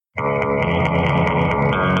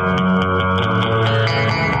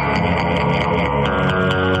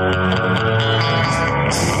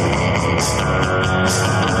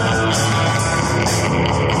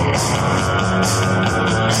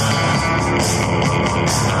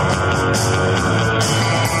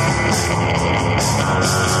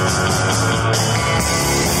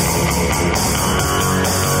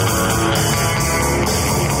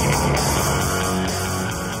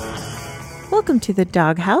to the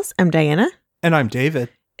Doghouse. I'm Diana. And I'm David.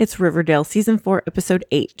 It's Riverdale Season 4, Episode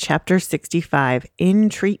 8, Chapter 65, In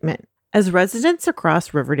Treatment. As residents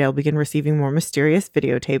across Riverdale begin receiving more mysterious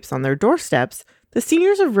videotapes on their doorsteps, the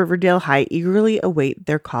seniors of Riverdale High eagerly await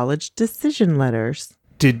their college decision letters.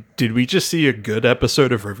 Did we just see a good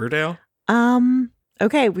episode of Riverdale?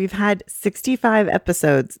 Okay, we've had 65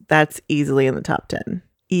 episodes. That's easily in the top 10.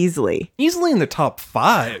 Easily in the top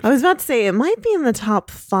 5. I was about to say it might be in the top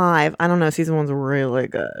 5. I don't know. Season 1's really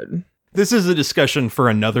good. This is a discussion for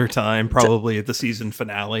another time, probably at the season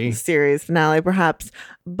finale. Series finale, perhaps.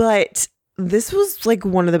 But this was like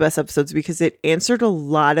one of the best episodes because it answered a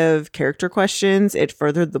lot of character questions. It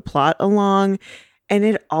furthered the plot along. And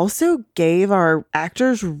it also gave our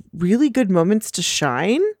actors really good moments to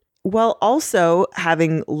shine while also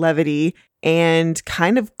having levity and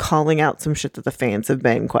kind of calling out some shit that the fans have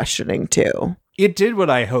been questioning too. It did what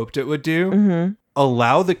I hoped it would do. Mm-hmm.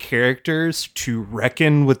 Allow the characters to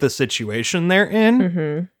reckon with the situation they're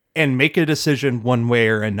in and make a decision one way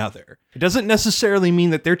or another. It doesn't necessarily mean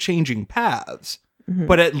that they're changing paths,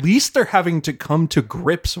 but at least they're having to come to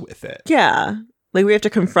grips with it. Yeah. Like we have to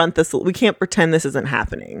confront this. We can't pretend this isn't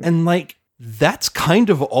happening. And like, that's kind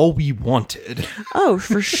of all we wanted. Oh,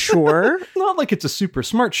 for sure. Not like it's a super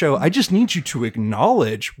smart show. I just need you to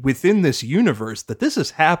acknowledge within this universe that this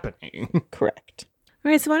is happening. Correct.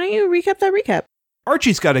 All right, so why don't you recap that recap?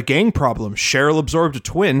 Archie's got a gang problem. Cheryl absorbed a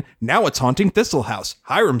twin. Now it's haunting Thistle House.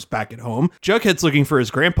 Hiram's back at home. Jughead's looking for his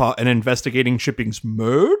grandpa and investigating Shipping's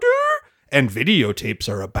murder. And videotapes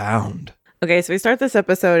are abound. Okay, so we start this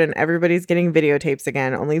episode and everybody's getting videotapes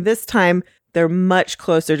again. Only this time, they're much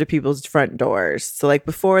closer to people's front doors. So like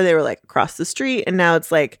before they were like across the street and now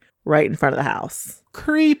it's like right in front of the house.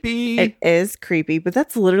 Creepy. It is creepy, but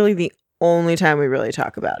that's literally the only time we really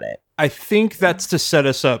talk about it. I think that's to set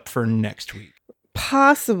us up for next week.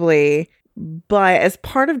 Possibly, but as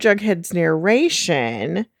part of Jughead's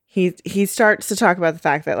narration, he starts to talk about the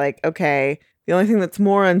fact that like, okay, the only thing that's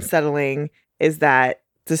more unsettling is that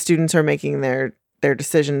the students are making their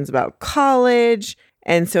decisions about college.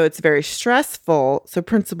 And so it's very stressful. So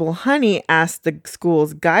Principal Honey asked the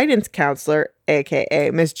school's guidance counselor,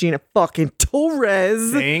 aka Miss Gina fucking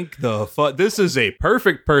Torres. Thank the fuck. This is a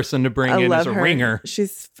perfect person to bring in as a ringer.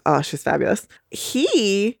 She's fabulous.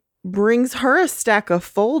 He brings her a stack of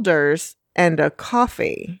folders and a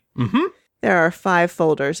coffee. Mm-hmm. There are 5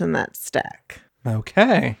 folders in that stack.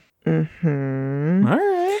 Okay. Mm-hmm. All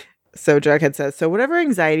right. So Jughead says, so whatever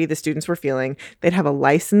anxiety the students were feeling, they'd have a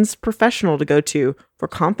licensed professional to go to for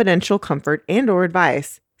confidential comfort and or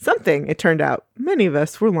advice. Something, it turned out, many of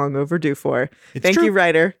us were long overdue for. Thank you,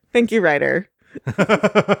 writer. Thank you, writer.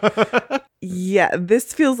 Yeah,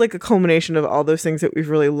 this feels like a culmination of all those things that we've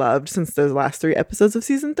really loved since those last 3 episodes of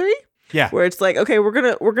season 3. Yeah. Where it's like, okay, we're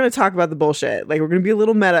gonna talk about the bullshit. Like we're gonna be a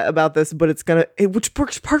little meta about this, but which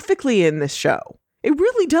works perfectly in this show. It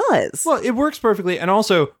really does. Well, it works perfectly. And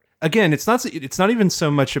also, again, it's not even so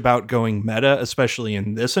much about going meta, especially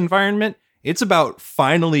in this environment. It's about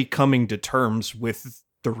finally coming to terms with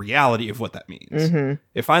the reality of what that means. Mm-hmm.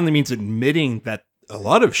 It finally means admitting that a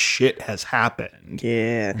lot of shit has happened.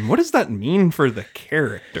 Yeah. And what does that mean for the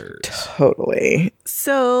characters? Totally.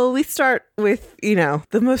 So we start with,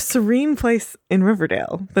 the most serene place in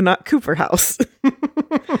Riverdale, the Not Cooper house.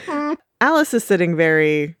 Alice is sitting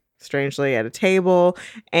very strangely at a table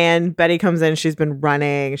and Betty comes in. She's been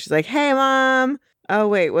running. She's like, hey, Mom. Oh,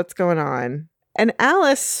 wait, what's going on? And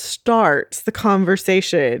Alice starts the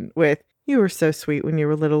conversation with, you were so sweet when you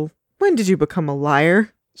were little. When did you become a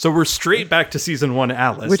liar? So we're straight back to season 1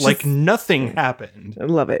 Alice. Like nothing happened. I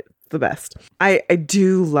love it. It's the best. I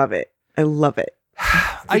do love it. I love it.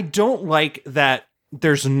 I don't like that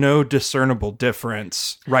there's no discernible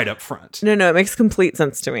difference right up front. No, it makes complete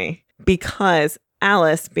sense to me. Because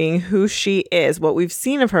Alice, being who she is, what we've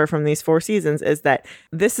seen of her from these 4 seasons is that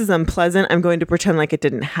this is unpleasant. I'm going to pretend like it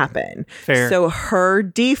didn't happen. Fair. So her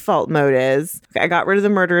default mode is, I got rid of the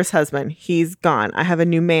murderous husband. He's gone. I have a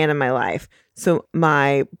new man in my life. So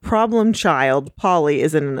my problem child, Polly,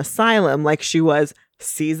 is in an asylum like she was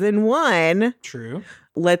season 1. True.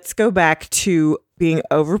 Let's go back to being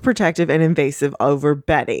overprotective and invasive over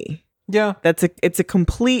Betty. Yeah. It's a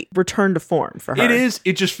complete return to form for her. It is.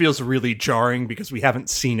 It just feels really jarring because we haven't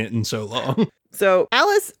seen it in so long. So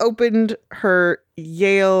Alice opened her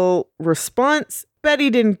Yale response. Betty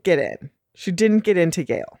didn't get in. She didn't get into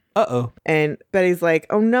Yale. Uh-oh. And Betty's like,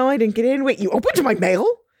 oh no, I didn't get in. Wait, you opened my mail?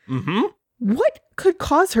 Mm-hmm. What could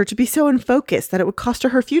cause her to be so unfocused that it would cost her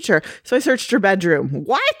her future? So I searched her bedroom.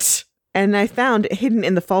 What? And I found hidden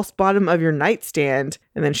in the false bottom of your nightstand.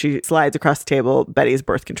 And then she slides across the table Betty's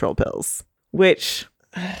birth control pills, which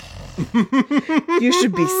You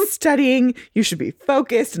should be studying. You should be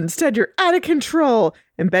focused. Instead, you're out of control.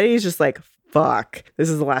 And Betty is just like, fuck, this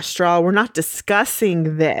is the last straw. We're not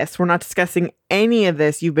discussing this. We're not discussing any of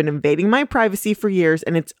this. You've been invading my privacy for years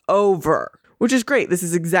and it's over. Which is great. This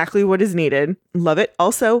is exactly what is needed. Love it.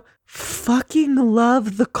 Also, fucking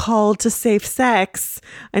love the call to safe sex.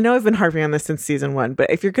 I know I've been harping on this since season 1,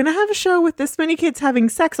 but if you're going to have a show with this many kids having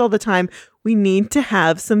sex all the time, we need to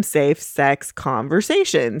have some safe sex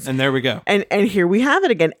conversations. And there we go. And here we have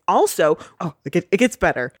it again. Also, it gets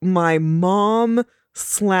better. My mom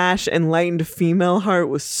 / enlightened female heart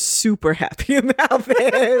was super happy about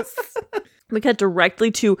this. We cut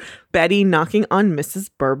directly to Betty knocking on Mrs.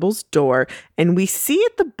 Burble's door, and we see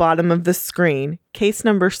at the bottom of the screen, case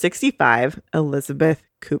number 65, Elizabeth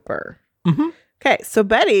Cooper. Mm-hmm. Okay, so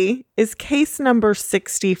Betty is case number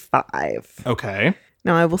 65. Okay.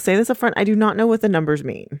 Now, I will say this up front. I do not know what the numbers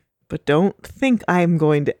mean, but don't think I'm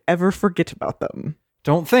going to ever forget about them.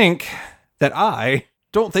 Don't think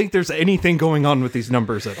there's anything going on with these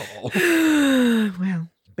numbers at all. Well,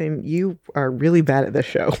 then you are really bad at this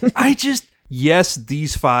show. Yes,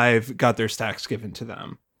 these 5 got their stacks given to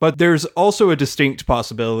them. But there's also a distinct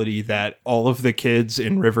possibility that all of the kids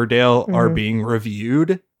in Riverdale are being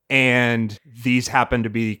reviewed, and these happen to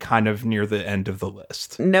be kind of near the end of the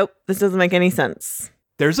list. Nope, this doesn't make any sense.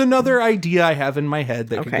 There's another idea I have in my head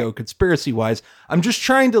that could go conspiracy-wise. I'm just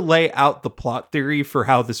trying to lay out the plot theory for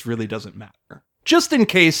how this really doesn't matter. Just in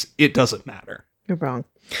case it doesn't matter. You're wrong.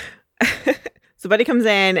 So Betty comes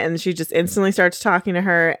in and she just instantly starts talking to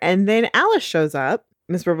her. And then Alice shows up.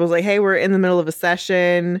 Miss Burble's like, hey, we're in the middle of a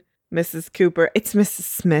session. Mrs. Cooper, it's Mrs.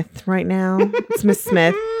 Smith right now. It's Miss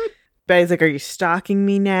Smith. Betty's like, are you stalking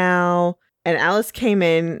me now? And Alice came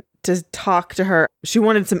in to talk to her. She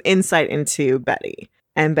wanted some insight into Betty.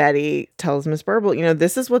 And Betty tells Miss Burble,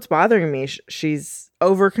 this is what's bothering me. She's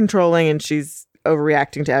over controlling and she's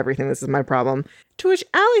overreacting to everything. This is my problem. To which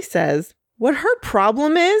Allie says, what her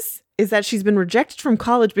problem is that she's been rejected from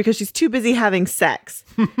college because she's too busy having sex.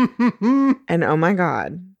 And oh my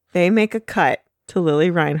God, they make a cut to Lily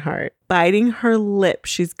Reinhart biting her lip.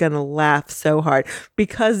 She's going to laugh so hard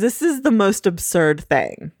because this is the most absurd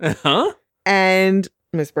thing. Uh-huh. And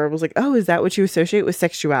Miss Burble's like, oh, is that what you associate with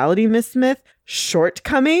sexuality, Miss Smith?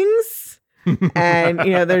 Shortcomings? And,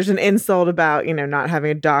 there's an insult about, not having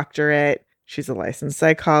a doctorate. She's a licensed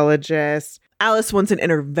psychologist. Alice wants an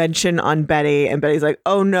intervention on Betty, and Betty's like,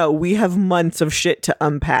 oh no, we have months of shit to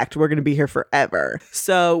unpack. We're going to be here forever.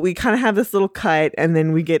 So we kind of have this little cut, and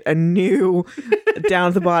then we get a new, down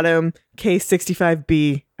at the bottom, case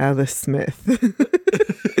 65B, Alice Smith.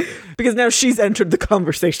 Because now she's entered the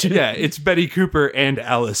conversation. Yeah, it's Betty Cooper and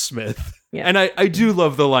Alice Smith. Yeah. And I do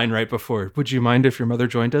love the line right before, would you mind if your mother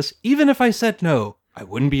joined us? Even if I said no, I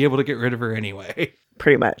wouldn't be able to get rid of her anyway.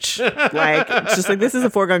 Pretty much. It's just like, this is a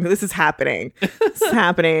foregone. This is happening. This is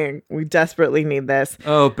happening. We desperately need this.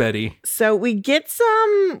 Oh, Betty. So we get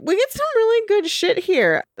some really good shit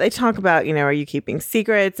here. They talk about, are you keeping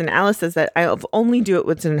secrets? And Alice says that I'll only do it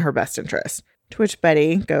what's in her best interest. To which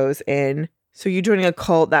Betty goes in, so you joining a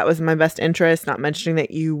cult, that was in my best interest, not mentioning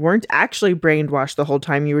that you weren't actually brainwashed the whole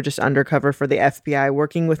time. You were just undercover for the FBI,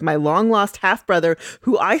 working with my long-lost half-brother,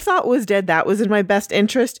 who I thought was dead. That was in my best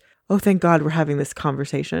interest. Oh, thank God we're having this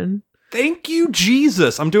conversation. Thank you,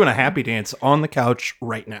 Jesus. I'm doing a happy dance on the couch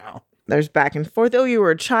right now. There's back and forth. Oh, you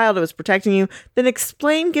were a child. I was protecting you. Then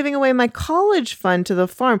explain giving away my college fund to the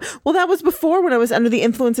farm. Well, that was before when I was under the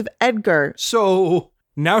influence of Edgar. So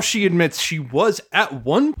now she admits she was at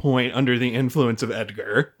one point under the influence of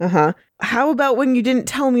Edgar. Uh-huh. How about when you didn't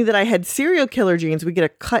tell me that I had serial killer genes? We get a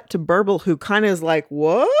cut to Burble, who kind of is like,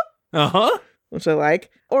 what? Uh-huh. Which I like.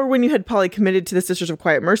 Or when you had Polly committed to the Sisters of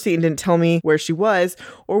Quiet Mercy and didn't tell me where she was.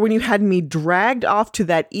 Or when you had me dragged off to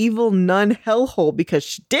that evil nun hellhole because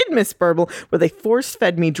she did Miss Burble, where they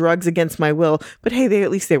force-fed me drugs against my will. But hey,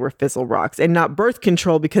 at least they were fizzle rocks and not birth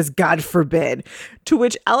control because God forbid. To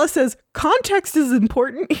which Alice says, context is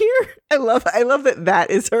important here. I love that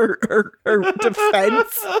is her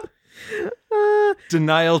defense.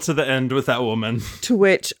 Denial to the end with that woman. To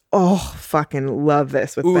which, fucking love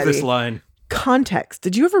this with Betty. This line. Context.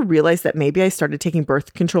 Did you ever realize that maybe I started taking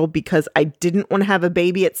birth control because I didn't want to have a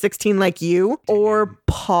baby at 16 like you? Damn. Or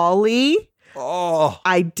Polly? Oh.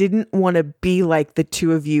 I didn't want to be like the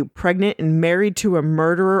two of you, pregnant and married to a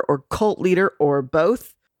murderer or cult leader or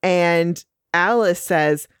both. And Alice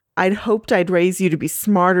says, I'd hoped I'd raise you to be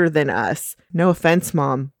smarter than us. No offense,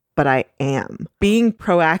 Mom, but I am. Being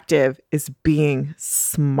proactive is being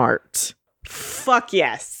smart. Fuck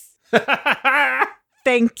yes.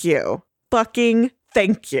 Thank you. Fucking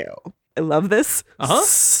thank you. I love this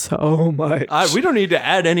so much. We don't need to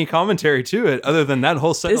add any commentary to it other than that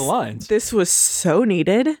whole set of lines. This was so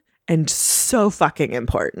needed and so fucking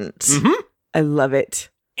important. Mm-hmm. I love it.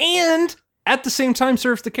 And at the same time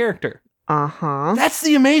serves the character. Uh-huh. That's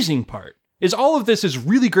the amazing part, is all of this is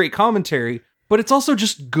really great commentary, but it's also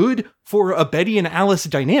just good for a Betty and Alice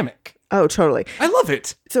dynamic. Oh, totally. I love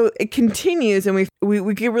it. So it continues, and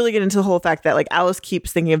we can really get into the whole fact that like Alice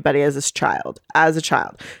keeps thinking of Betty as a child.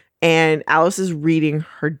 And Alice is reading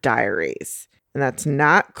her diaries. And that's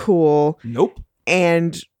not cool. Nope.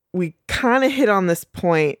 And we kind of hit on this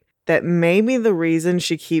point that maybe the reason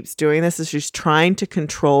she keeps doing this is she's trying to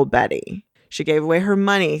control Betty. She gave away her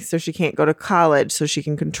money so she can't go to college, so she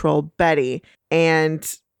can control Betty and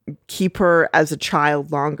keep her as a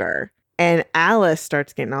child longer. And Alice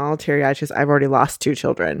starts getting all teary-eyed. She says, I've already lost 2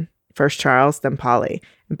 children. First Charles, then Polly.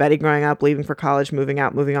 And Betty growing up, leaving for college, moving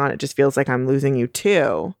out, moving on. It just feels like I'm losing you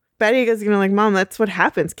too. Betty is going to like, Mom, that's what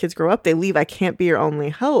happens. Kids grow up, they leave. I can't be your only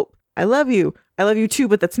hope. I love you. I love you too,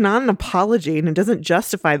 but that's not an apology, and it doesn't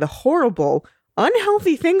justify the horrible,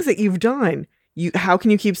 unhealthy things that you've done. How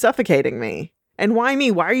can you keep suffocating me? And why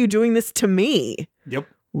me? Why are you doing this to me? Yep.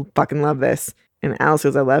 Fucking love this. And Alice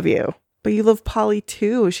goes, I love you. But you love Polly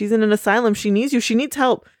too. She's in an asylum. She needs you. She needs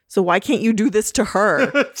help. So why can't you do this to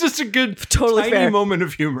her? It's just a good, totally tiny fair moment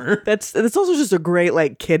of humor. That's also just a great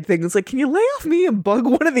like kid thing. It's like, can you lay off me and bug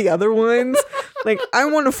one of the other ones? Like, I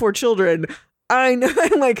want to 4 children. I know.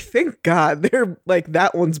 I'm like, thank God they're like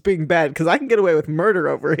that one's being bad because I can get away with murder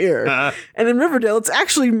over here. And in Riverdale, it's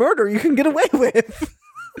actually murder you can get away with.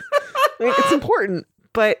 Like, it's important.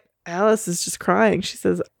 But Alice is just crying. She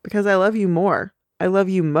says, because I love you more. I love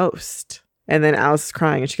you most. And then Alice is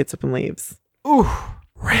crying and she gets up and leaves. Ooh.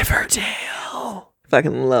 Riverdale.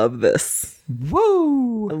 Fucking love this.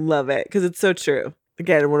 Woo. I love it because it's so true.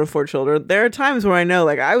 Again, one of 4 children. There are times where I know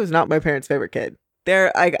like I was not my parents' favorite kid.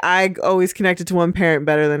 I always connected to one parent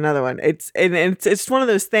better than another one. It's one of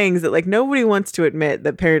those things that like nobody wants to admit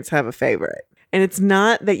that parents have a favorite. And it's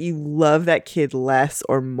not that you love that kid less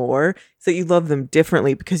or more. It's that you love them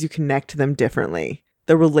differently because you connect to them differently.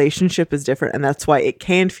 The relationship is different. And that's why it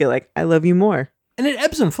can feel like I love you more. And it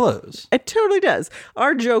ebbs and flows. It totally does.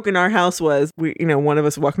 Our joke in our house was, one of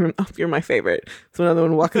us walking around, oh, you're my favorite. So another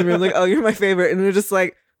one walking around like, oh, you're my favorite. And they're just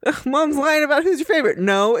like, Mom's lying about who's your favorite.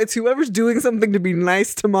 No, it's whoever's doing something to be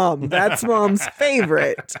nice to Mom. That's Mom's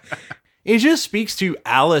favorite. It just speaks to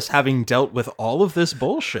Alice having dealt with all of this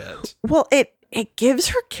bullshit. Well, it gives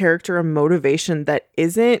her character a motivation that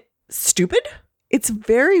isn't stupid. It's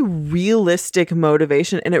very realistic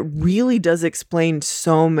motivation, and it really does explain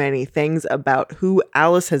so many things about who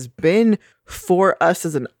Alice has been for us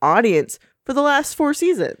as an audience for the last 4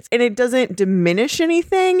 seasons. And it doesn't diminish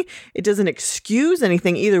anything. It doesn't excuse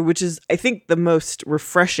anything either, which is, I think, the most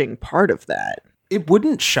refreshing part of that. It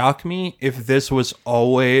wouldn't shock me if this was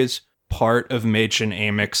always part of Machen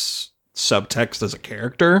Amick's subtext as a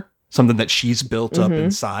character, something that she's built up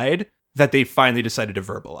inside that they finally decided to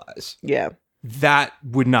verbalize. Yeah. That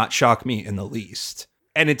would not shock me in the least.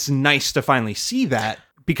 And it's nice to finally see that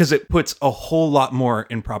because it puts a whole lot more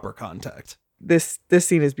in proper context. This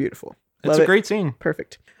scene is beautiful. It's a great scene.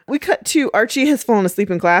 Perfect. We cut to Archie has fallen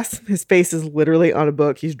asleep in class. His face is literally on a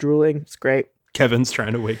book. He's drooling. It's great. Kevin's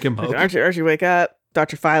trying to wake him up. Archie, wake up.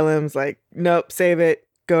 Dr. Phylum's like, nope, save it.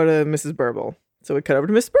 Go to Mrs. Burble. So we cut over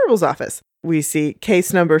to Mrs. Burble's office. We see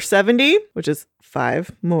case number 70, which is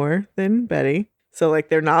 5 more than Betty. So like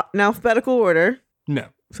they're not in alphabetical order. No.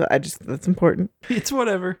 So that's important. It's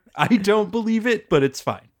whatever. I don't believe it, but it's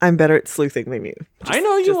fine. I'm better at sleuthing than you. I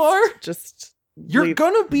know you are. You're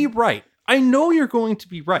gonna be right. I know you're going to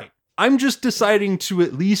be right. I'm just deciding to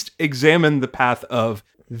at least examine the path of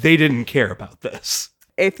they didn't care about this.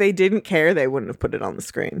 If they didn't care, they wouldn't have put it on the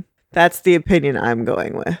screen. That's the opinion I'm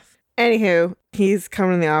going with. Anywho, he's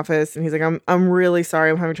coming in the office and he's like, I'm really sorry.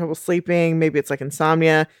 I'm having trouble sleeping. Maybe it's like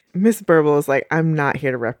insomnia. Miss Burble is like, I'm not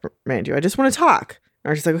here to reprimand you. I just want to talk.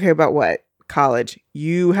 And she's like, okay, about what? College.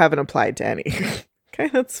 You haven't applied to any. Okay,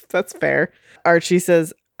 that's fair. Archie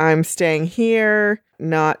says, I'm staying here,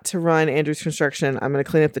 not to run Andrew's construction. I'm going to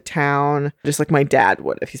clean up the town, just like my dad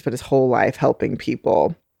would if he spent his whole life helping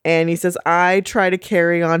people. And he says, I try to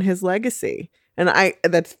carry on his legacy. And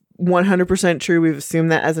that's 100% true. We've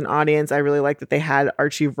assumed that as an audience. I really like that they had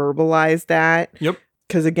Archie verbalize that. Yep.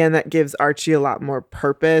 Because again, that gives Archie a lot more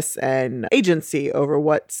purpose and agency over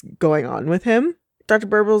what's going on with him. Dr.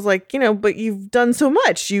 Burble's like, but you've done so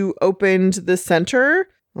much. You opened the center.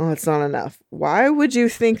 Well, it's not enough. Why would you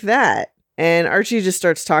think that? And Archie just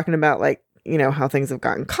starts talking about how things have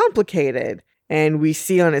gotten complicated. And we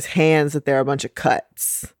see on his hands that there are a bunch of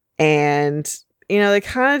cuts. And, they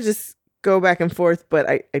kind of just go back and forth, but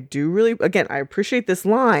I do really, again, I appreciate this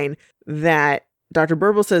line that Dr.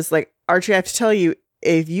 Burble says, like, Archie, I have to tell you,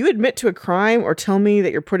 if you admit to a crime or tell me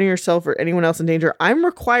that you're putting yourself or anyone else in danger, I'm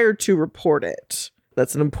required to report it.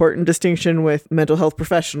 That's an important distinction with mental health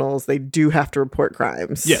professionals. They do have to report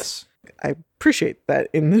crimes. Yes. I appreciate that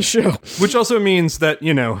in this show. Which also means that,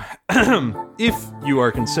 you know, if you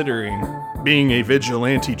are considering being a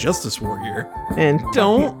vigilante justice warrior, And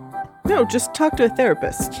don't. No, just talk to a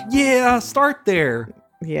therapist. Yeah, start there.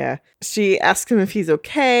 Yeah. She asks him if he's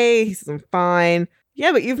okay. He says, I'm fine.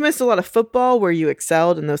 Yeah, but you've missed a lot of football where you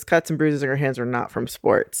excelled, and those cuts and bruises on your hands were not from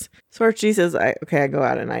sports. So Archie says, I go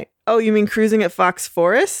out at night. Oh, you mean cruising at Fox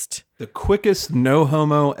Forest? The quickest no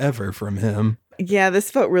homo ever from him. Yeah, this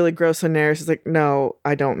felt really gross on Nares. She's like, no,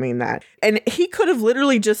 I don't mean that. And he could have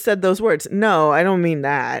literally just said those words. No, I don't mean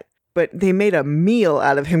that. But they made a meal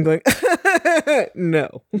out of him going,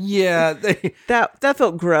 no. Yeah, That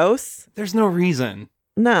felt gross. there's no reason.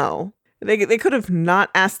 No. They could have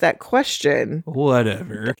not asked that question.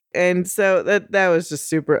 Whatever. And so that was just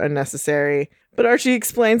super unnecessary. But Archie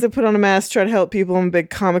explains I put on a mask, try to help people. I'm a big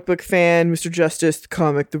comic book fan. Mr. Justice, the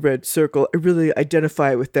comic, the Red Circle. I really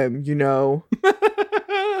identify with them, you know?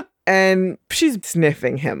 And she's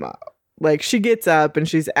sniffing him up. Like, she gets up and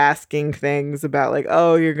she's asking things about, like,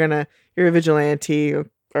 oh, you're a vigilante.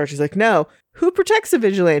 Archie's like, no. Who protects a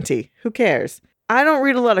vigilante? Who cares? I don't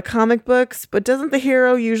read a lot of comic books, but doesn't the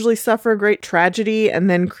hero usually suffer a great tragedy and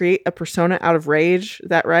then create a persona out of rage? Is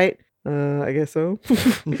that right? I guess so.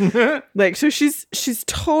 Like, so she's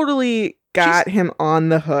totally got him on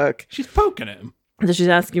the hook. She's poking him. So she's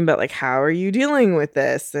asking about, like, how are you dealing with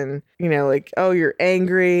this? And, you know, like, oh, you're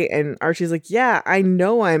angry. And Archie's like, yeah, I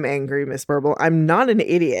know I'm angry, Miss Burble. I'm not an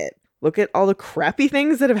idiot. Look at all the crappy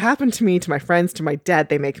things that have happened to me, to my friends, to my dad.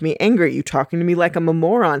 They make me angry. You talking to me like I'm a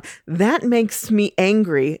moron. That makes me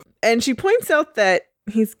angry. And she points out that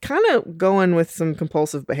he's kind of going with some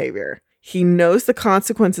compulsive behavior. He knows the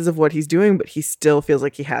consequences of what he's doing, but he still feels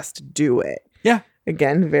like he has to do it. Yeah.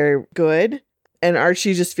 Again, very good. And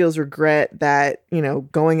Archie just feels regret that, you know,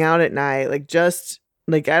 going out at night, like, just,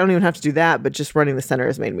 like, I don't even have to do that, but just running the center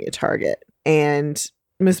has made me a target. And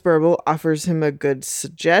Miss Burble offers him a good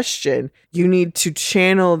suggestion. You need to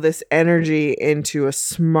channel this energy into a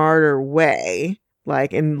smarter way,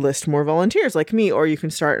 like enlist more volunteers like me, or you can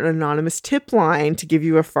start an anonymous tip line to give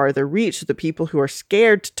you a farther reach so the people who are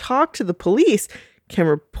scared to talk to the police can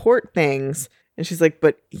report things. And she's like,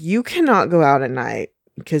 but you cannot go out at night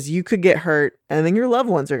because you could get hurt and then your loved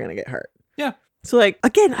ones are going to get hurt. Yeah. So, like,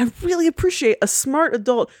 again, I really appreciate a smart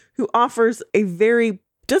adult who offers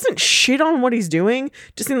doesn't shit on what he's doing,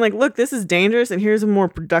 just saying, like, look, this is dangerous and here's a more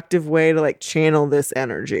productive way to, like, channel this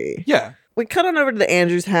energy. Yeah. We cut on over to the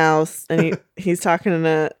Andrews house and he's talking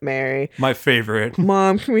to Mary. My favorite.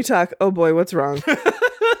 Mom, can we talk? Oh boy, what's wrong?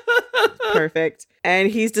 Perfect. And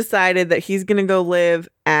he's decided that he's going to go live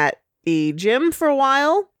at the gym for a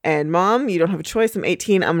while. And Mom, you don't have a choice. I'm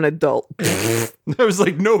 18. I'm an adult. I was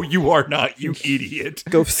like, no, you are not, you idiot.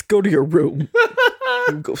 Go to your room.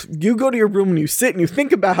 You go to your room and you sit and you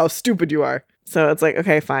think about how stupid you are. So it's like,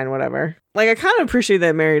 okay, fine, whatever. Like, I kind of appreciate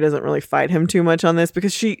that Mary doesn't really fight him too much on this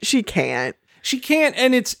because she can't. She can't,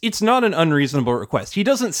 and it's not an unreasonable request. He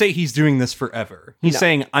doesn't say he's doing this forever. He's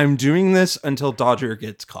saying, I'm doing this until Dodger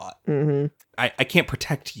gets caught. Mm-hmm. I can't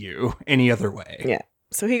protect you any other way. Yeah.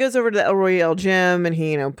 So he goes over to the El Royale gym and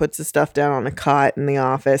he, you know, puts his stuff down on a cot in the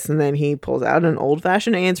office, and then he pulls out an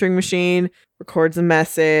old-fashioned answering machine, records a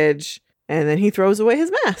message, and then he throws away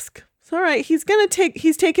his mask. So, all right, he's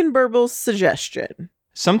taken Burble's suggestion.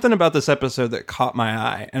 Something about this episode that caught my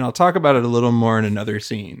eye, and I'll talk about it a little more in another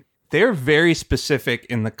scene. They're very specific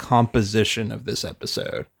in the composition of this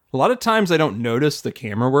episode. A lot of times I don't notice the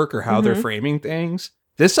camera work or how they're framing things.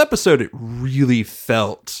 This episode, it really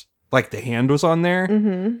felt like the hand was on there.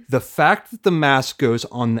 Mm-hmm. The fact that the mask goes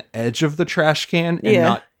on the edge of the trash can and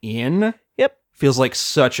not in feels like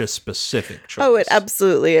such a specific choice. Oh, it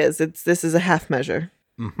absolutely is. This is a half measure.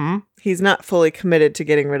 Mm-hmm. He's not fully committed to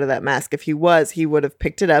getting rid of that mask. If he was, he would have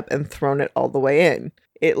picked it up and thrown it all the way in.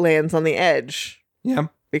 It lands on the edge. Yeah.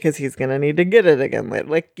 Because he's going to need to get it again later.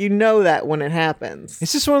 Like, you know that when it happens.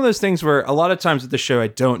 It's just one of those things where a lot of times with the show, I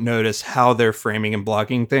don't notice how they're framing and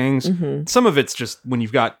blocking things. Mm-hmm. Some of it's just when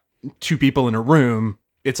you've got two people in a room,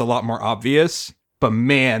 it's a lot more obvious. But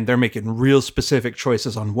man, they're making real specific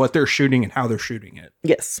choices on what they're shooting and how they're shooting it.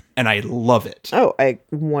 Yes. And I love it. Oh, I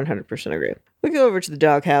 100% agree. We go over to the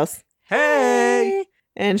doghouse. Hey!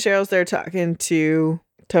 And Cheryl's there talking to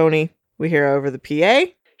Tony. We hear over the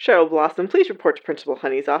PA. Cheryl Blossom, please report to Principal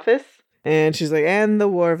Honey's office. And she's like, and the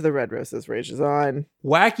War of the Red Roses rages on.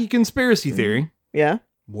 Wacky conspiracy theory. Yeah?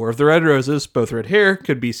 More of the red roses, both red hair,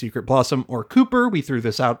 could be Secret Blossom or Cooper. We threw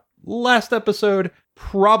this out last episode.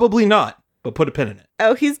 Probably not, but put a pin in it.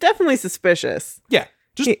 Oh, he's definitely suspicious. Yeah,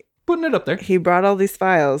 just putting it up there. He brought all these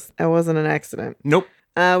files. That wasn't an accident. Nope.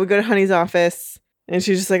 We go to Honey's office, and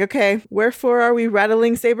she's just like, okay, wherefore are we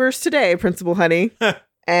rattling sabers today, Principal Honey?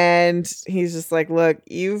 And he's just like, look,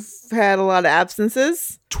 you've had a lot of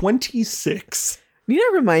absences. 26. Need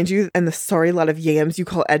I remind you and the sorry lot of yams you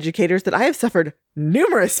call educators that I have suffered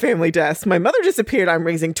numerous family deaths. My mother disappeared. I'm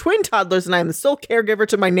raising twin toddlers, and I am the sole caregiver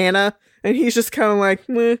to my Nana. And he's just kind of like,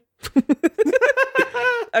 meh.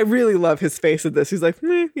 I really love his face at this. He's like,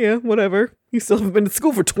 meh, yeah, whatever. You still haven't been to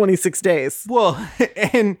school for 26 days. Well,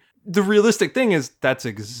 and the realistic thing is that's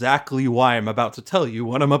exactly why I'm about to tell you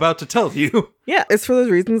what I'm about to tell you. Yeah, it's for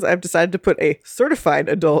those reasons I've decided to put a certified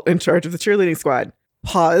adult in charge of the cheerleading squad.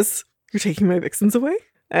 Pause. You're taking my vixens away?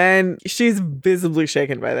 And she's visibly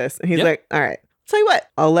shaken by this. And he's like, all right, tell you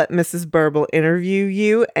what, I'll let Mrs. Burble interview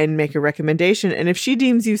you and make a recommendation. And if she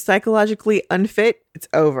deems you psychologically unfit, it's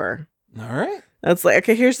over. All right. That's like,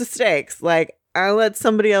 okay, here's the stakes. Like, I'll let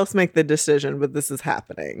somebody else make the decision, but this is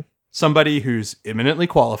happening. Somebody who's eminently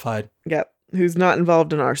qualified. Yep. Who's not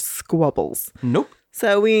involved in our squabbles. Nope.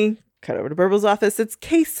 So we cut over to Burble's office. It's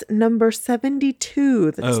case number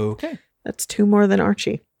 72. Okay. That's 2 more than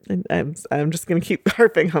Archie. And I'm just going to keep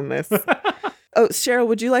harping on this. Oh, Cheryl,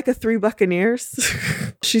 would you like a 3 Buccaneers?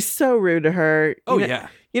 She's so rude to her. Yeah.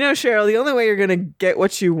 You know, Cheryl, the only way you're going to get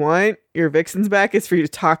what you want, your vixens back, is for you to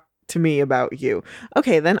talk to me about you.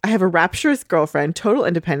 Okay, then I have a rapturous girlfriend, total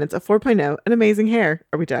independence, a 4.0, and amazing hair.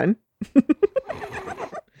 Are we done?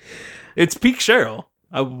 It's peak Cheryl.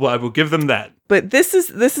 I will give them that. But this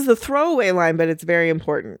is a throwaway line, but it's very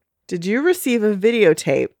important. Did you receive a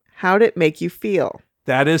videotape? How'd it make you feel?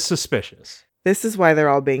 That is suspicious. This is why they're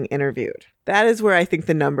all being interviewed. That is where I think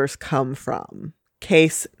the numbers come from.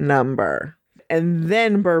 Case number. And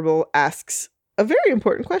then Burble asks a very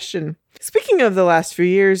important question. Speaking of the last few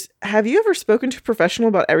years, have you ever spoken to a professional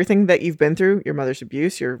about everything that you've been through? Your mother's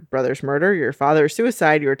abuse, your brother's murder, your father's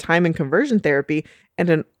suicide, your time in conversion therapy, and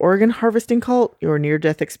an organ harvesting cult, your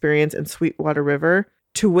near-death experience in Sweetwater River?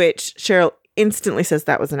 To which Cheryl instantly says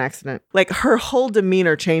that was an accident. Like, her whole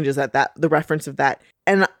demeanor changes at that, the reference of that.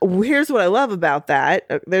 And here's what I love about that.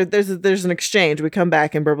 There's an exchange. We come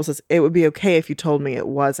back and Burble says, it would be okay if you told me it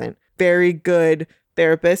wasn't. Very good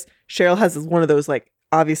therapist. Cheryl has one of those, like,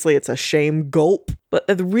 obviously it's a shame gulp. But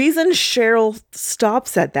the reason Cheryl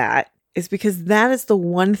stops at that is because that is the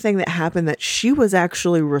one thing that happened that she was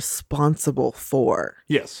actually responsible for.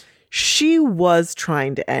 Yes. She was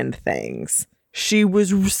trying to end things. She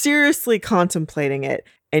was seriously contemplating it.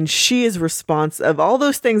 And she is responsible of all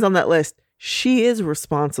those things on that list. She is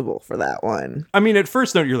responsible for that one. I mean, at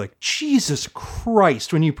first note, you're like, Jesus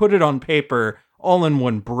Christ, when you put it on paper all in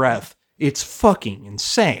one breath, it's fucking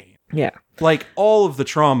insane. Yeah. Like, all of the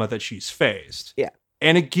trauma that she's faced. Yeah.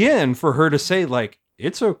 And again, for her to say, like,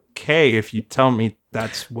 it's okay if you tell me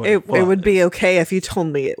that's what it was. It would be okay if you told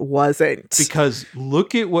me it wasn't. Because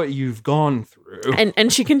look at what you've gone through.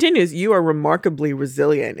 And she continues, you are remarkably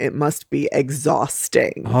resilient. It must be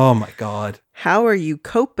exhausting. Oh my God. How are you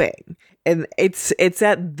coping? And it's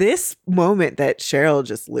at this moment that Cheryl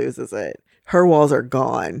just loses it. Her walls are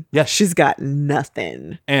gone. Yes. She's got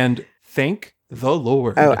nothing. And thank the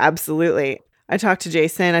Lord. Oh, absolutely. I talked to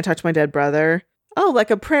Jason. I talked to my dead brother. Oh,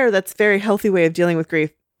 like a prayer. That's a very healthy way of dealing with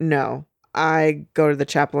grief. No, I go to the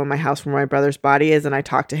chapel in my house where my brother's body is, and I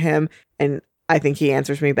talk to him, and I think he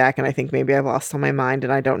answers me back, and I think maybe I've lost on my mind,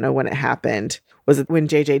 and I don't know when it happened. Was it when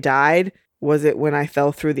JJ died? Was it when I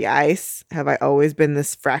fell through the ice? Have I always been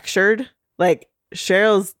this fractured? Like,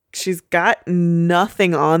 she's got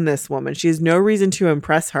nothing on this woman. She has no reason to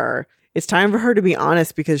impress her. It's time for her to be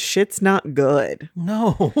honest because shit's not good.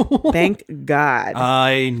 No. Thank God.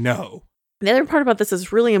 I know. The other part about this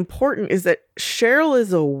is really important is that Cheryl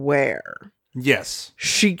is aware. Yes.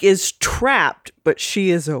 She is trapped, but she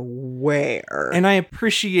is aware. And I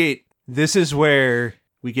appreciate this is where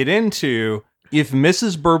we get into if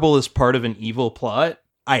Mrs. Burble is part of an evil plot,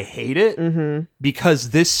 I hate it because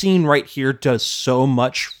this scene right here does so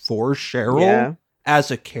much for Cheryl as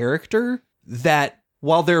a character that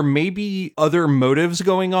while there may be other motives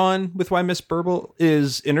going on with why Miss Burble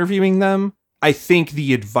is interviewing them, I think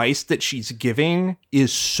the advice that she's giving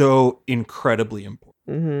is so incredibly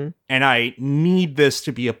important. And I need this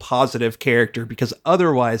to be a positive character because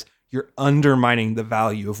otherwise you're undermining the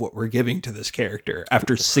value of what we're giving to this character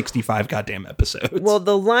after 65 goddamn episodes. Well,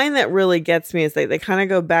 the line that really gets me is they kind of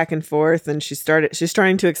go back and forth and she's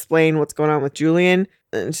starting to explain what's going on with Julian.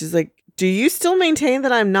 And she's like, Do you still maintain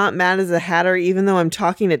that I'm not mad as a hatter even though I'm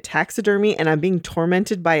talking to taxidermy and I'm being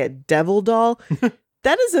tormented by a devil doll?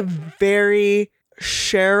 That is a very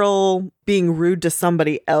Cheryl being rude to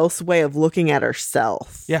somebody else way of looking at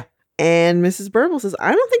herself. Yeah. And Mrs. Burble says,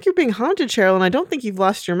 I don't think you're being haunted, Cheryl, and I don't think you've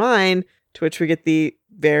lost your mind. To which we get the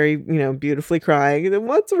very, beautifully crying, then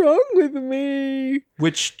what's wrong with me?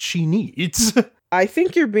 Which she needs. I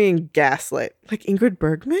think you're being gaslit. Like Ingrid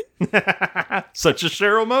Bergman? Such a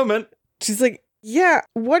Cheryl moment. She's like, yeah,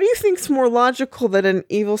 what do you think's more logical, that an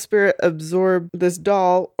evil spirit absorbed this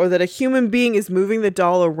doll or that a human being is moving the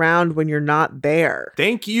doll around when you're not there?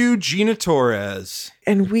 Thank you, Gina Torres.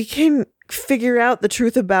 And we can figure out the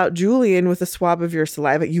truth about Julian with a swab of your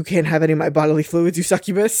saliva. You can't have any of my bodily fluids, you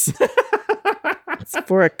succubus. It's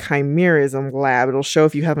for a chimerism lab. It'll show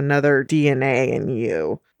if you have another DNA in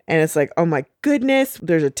you. And it's like, oh my goodness,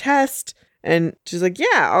 there's a test. And she's like,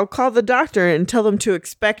 yeah, I'll call the doctor and tell them to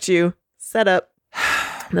expect you. Set up.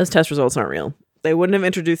 Those test results aren't real. They wouldn't have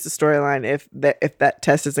introduced the storyline if that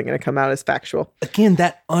test isn't going to come out as factual. Again,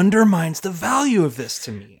 that undermines the value of this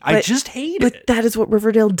to me. I just hate it. But that is what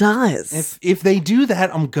Riverdale does. If they do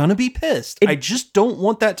that, I'm going to be pissed. I just don't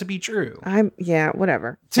want that to be true.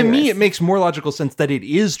 Whatever. To me, it makes more logical sense that it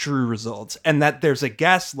is true results and that there's a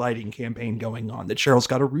gaslighting campaign going on that Cheryl's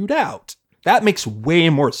got to root out. That makes way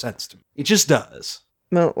more sense to me. It just does.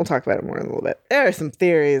 Well, we'll talk about it more in a little bit. There are some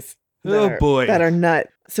theories. Boy. That are nut.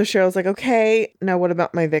 So Cheryl's like, okay, now what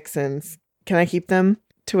about my vixens? Can I keep them?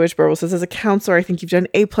 To which Burble says, as a counselor, I think you've done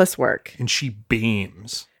A+ work. And she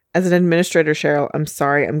beams. As an administrator, Cheryl, I'm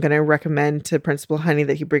sorry. I'm going to recommend to Principal Honey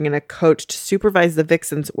that he bring in a coach to supervise the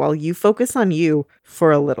vixens while you focus on you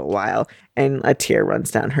for a little while. And a tear runs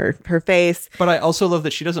down her face. But I also love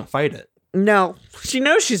that she doesn't fight it. No, she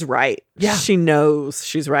knows she's right. Yeah. She knows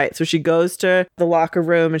she's right. So she goes to the locker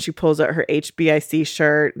room and she pulls out her HBIC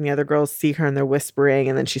shirt and the other girls see her and they're whispering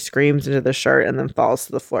and then she screams into the shirt and then falls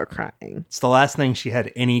to the floor crying. It's the last thing she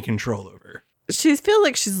had any control over. She feels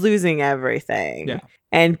like she's losing everything. Yeah.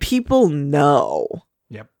 And people know.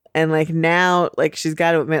 Yep. And now, she's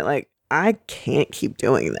got to admit, I can't keep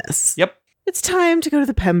doing this. Yep. It's time to go to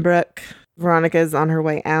the Pembroke. Veronica's on her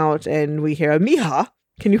way out and we hear, Mija,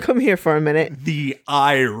 can you come here for a minute? The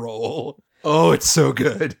eye roll. Oh, it's so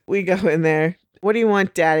good. We go in there. What do you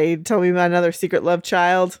want, Daddy? Tell me about another secret love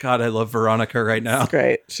child. God, I love Veronica right now. It's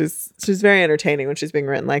great. She's very entertaining when she's being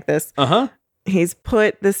written like this. Uh-huh. He's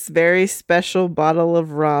put this very special bottle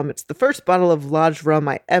of rum. It's the first bottle of lodged rum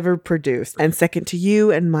I ever produced. And second to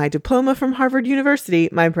you and my diploma from Harvard University,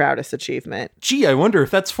 my proudest achievement. Gee, I wonder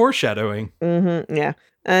if that's foreshadowing. Mm-hmm. Yeah.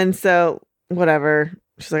 And so, whatever.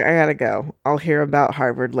 She's like, I gotta go. I'll hear about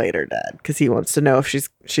Harvard later, Dad, because he wants to know if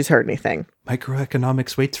she's heard anything.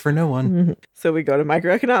 Microeconomics waits for no one. Mm-hmm. So we go to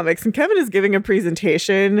microeconomics, and Kevin is giving a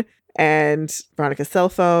presentation, and Veronica's cell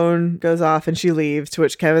phone goes off, and she leaves. To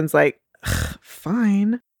which Kevin's like,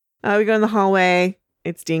 fine. We go in the hallway.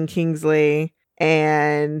 It's Dean Kingsley,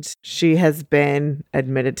 and she has been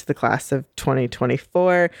admitted to the class of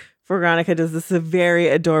 2024. Veronica does this very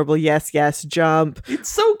adorable yes jump. It's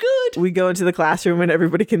so good. We go into the classroom and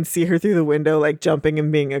everybody can see her through the window, jumping and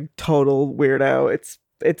being a total weirdo.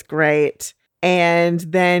 It's great. And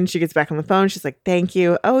then she gets back on the phone. She's like, thank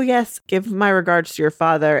you. Oh, yes. Give my regards to your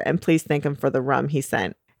father and please thank him for the rum he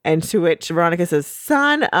sent. And to which Veronica says,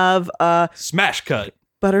 son of a smash cut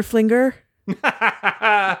butterflinger.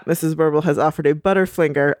 Mrs. Burble has offered a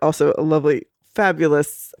butterflinger, also a lovely,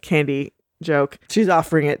 fabulous candy joke. She's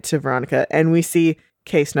offering it to Veronica, and we see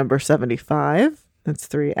case number 75. That's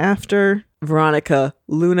 3 after. Veronica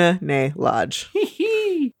Luna Nay Lodge.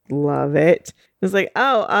 Love it. It's like,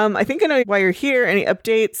 I think I know why you're here. Any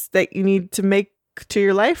updates that you need to make to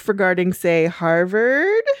your life regarding, say,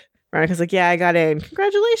 Harvard? Veronica's like, yeah, I got in.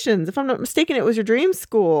 Congratulations. If I'm not mistaken, it was your dream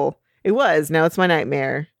school. It was. Now it's my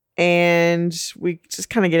nightmare. And we just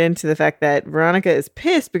kind of get into the fact that Veronica is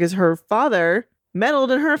pissed because her father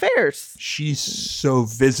meddled in her affairs. She's so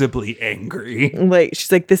visibly angry.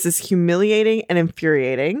 She's like, this is humiliating and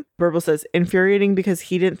infuriating. Burble says, infuriating because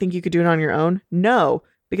he didn't think you could do it on your own? No,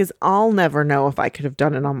 because I'll never know if I could have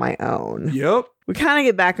done it on my own. Yep. We kind of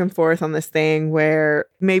get back and forth on this thing where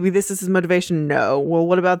maybe this is his motivation. No. Well,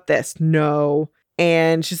 what about this? No.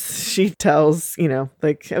 And she tells,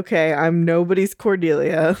 okay, I'm nobody's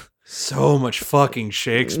Cordelia. So much fucking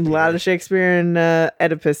Shakespeare. A lot of Shakespeare and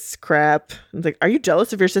Oedipus crap. It's like, are you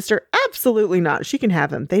jealous of your sister? Absolutely not. She can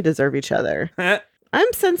have him. They deserve each other.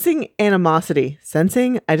 I'm sensing animosity.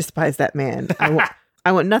 Sensing? I despise that man.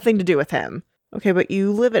 I want nothing to do with him. Okay, but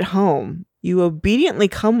you live at home. You obediently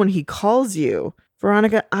come when he calls you.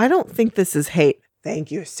 Veronica, I don't think this is hate.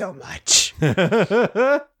 Thank you so much.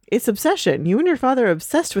 It's obsession. You and your father are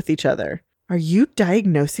obsessed with each other. Are you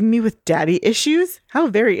diagnosing me with daddy issues? How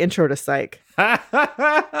very intro to psych.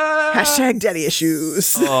 Hashtag daddy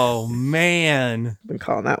issues. Oh, man. Been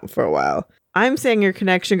calling that one for a while. I'm saying your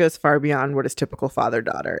connection goes far beyond what is typical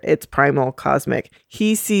father-daughter. It's primal, cosmic.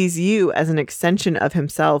 He sees you as an extension of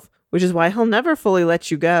himself, which is why he'll never fully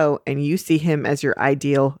let you go, and you see him as your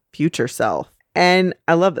ideal future self. And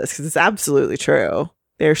I love this because it's absolutely true.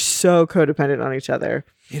 They're so codependent on each other.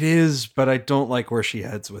 It is, but I don't like where she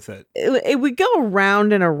heads with it. It would go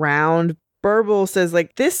around and around. Burble says,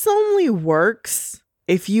 like, this only works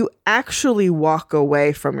if you actually walk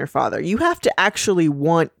away from your father. You have to actually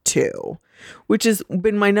want to, which has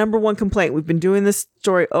been my number one complaint. We've been doing this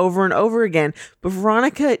story over and over again, but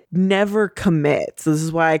Veronica never commits. This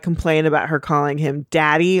is why I complain about her calling him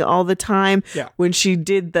daddy all the time. Yeah. When she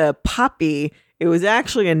did the puppy, it was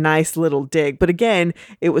actually a nice little dig. But again,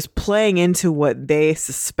 it was playing into what they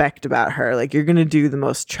suspect about her. Like, you're going to do the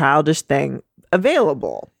most childish thing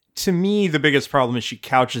available. To me, the biggest problem is she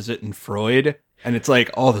couches it in Freud. And it's like,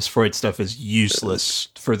 all this Freud stuff is useless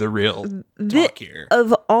for the real talk here.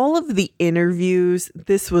 Of all of the interviews,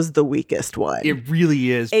 this was the weakest one. It really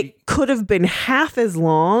is. It could have been half as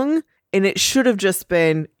long, and it should have just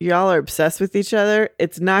been, y'all are obsessed with each other.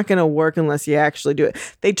 It's not going to work unless you actually do it.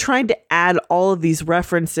 They tried to add all of these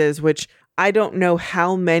references, which I don't know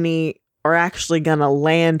how many are actually going to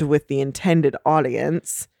land with the intended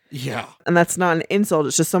audience. Yeah. And that's not an insult.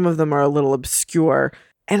 It's just some of them are a little obscure.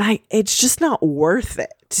 And it's just not worth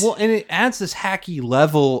it. Well, and it adds this hacky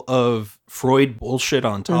level of Freud bullshit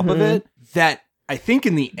on top of it that I think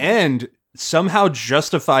in the end somehow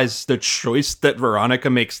justifies the choice that Veronica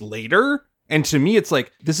makes later. And to me, it's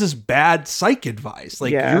like, this is bad psych advice.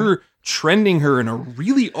 Like, you're trending her in a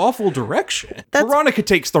really awful direction. Veronica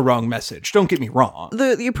takes the wrong message. Don't get me wrong.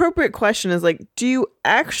 The appropriate question is, like, do you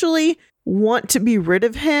actually want to be rid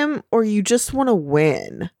of him, or you just want to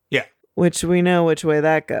win? Yeah. Which we know which way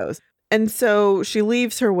that goes. And so she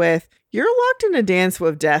leaves her with, you're locked in a dance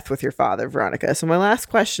of death with your father, Veronica. So my last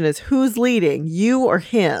question is, who's leading, you or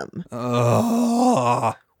him?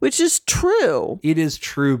 Which is true. It is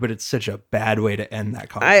true, but it's such a bad way to end that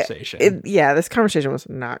conversation. This conversation was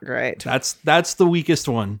not great. That's the weakest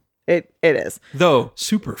one. It is. Though,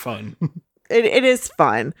 super fun. It is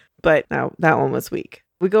fun, but no, that one was weak.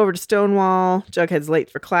 We go over to Stonewall. Jughead's late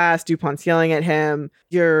for class. DuPont's yelling at him.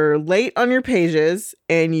 You're late on your pages,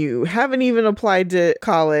 and you haven't even applied to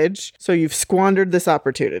college, so you've squandered this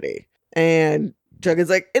opportunity. And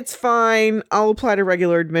Jughead's like, it's fine. I'll apply to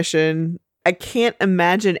regular admission. I can't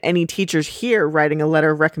imagine any teachers here writing a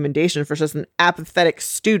letter of recommendation for such an apathetic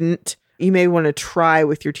student. You may want to try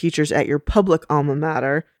with your teachers at your public alma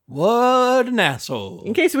mater. What an asshole.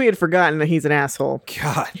 In case we had forgotten that he's an asshole.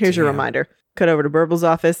 God Here's your reminder. Cut over to Burble's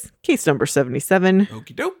office. Case number 77.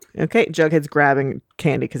 Okie doke. Okay, Jughead's grabbing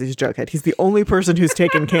candy because he's Jughead. He's the only person who's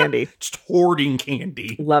taken candy. Just hoarding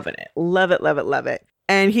candy. Loving it. Love it, love it, love it.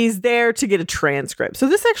 And he's there to get a transcript. So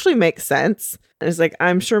this actually makes sense. And it's like,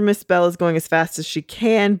 I'm sure Miss Bell is going as fast as she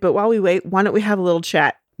can, but while we wait, why don't we have a little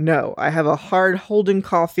chat? No, I have a hard Holden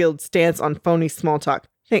Caulfield stance on phony small talk.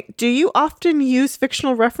 Hey, do you often use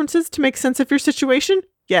fictional references to make sense of your situation?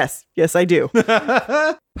 Yes, I do.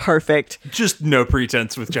 Perfect. Just no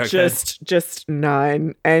pretense with Jughead. Just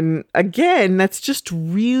none. And again, that's just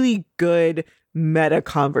really good meta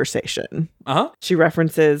conversation. She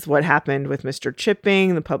references what happened with Mr.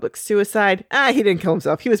 Chipping, the public suicide. He didn't kill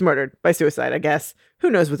himself. He was murdered by suicide, I guess. Who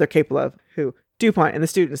knows what they're capable of? Who? DuPont and the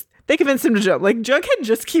students. They convinced him to jump. Like, Jughead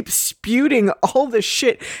just keeps spewing all this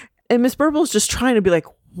shit. And Miss Burble's just trying to be like,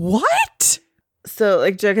 what? So,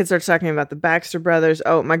 like, Jughead starts talking about the Baxter Brothers.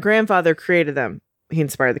 Oh, my grandfather created them. He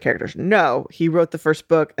inspired the characters. No, he wrote the first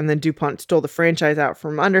book, and then DuPont stole the franchise out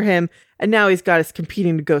from under him, and now he's got us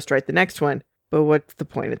competing to ghostwrite the next one. But what's the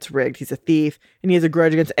point? It's rigged. He's a thief, and he has a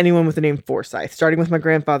grudge against anyone with the name Forsyth, starting with my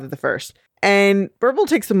grandfather the first. And Burble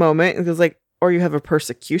takes a moment and goes like, or you have a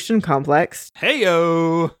persecution complex.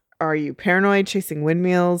 Heyo! Are you paranoid chasing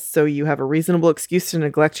windmills so you have a reasonable excuse to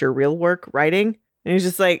neglect your real work, writing? And he's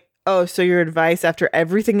just like, oh, so your advice after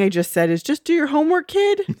everything I just said is just do your homework,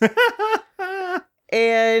 kid?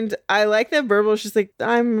 And I like that Burble's just like,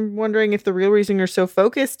 I'm wondering if the real reason you're so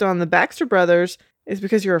focused on the Baxter Brothers is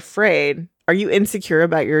because you're afraid. Are you insecure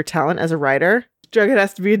about your talent as a writer? Jughead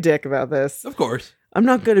has to be a dick about this. Of course. I'm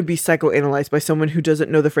not going to be psychoanalyzed by someone who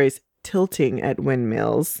doesn't know the phrase tilting at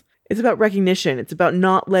windmills. It's about recognition. It's about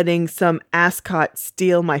not letting some ascot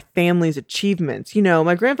steal my family's achievements. You know,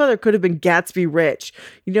 my grandfather could have been Gatsby rich.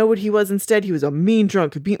 You know what he was instead? He was a mean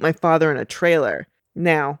drunk who beat my father in a trailer.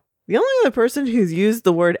 Now, the only other person who's used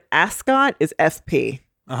the word ascot is FP.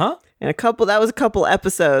 Uh-huh. And that was a couple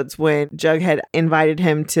episodes when Jughead invited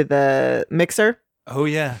him to the mixer. Oh,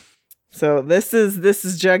 yeah. So this is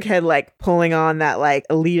Jughead like pulling on that like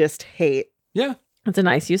elitist hate. Yeah. It's a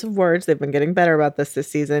nice use of words. They've been getting better about this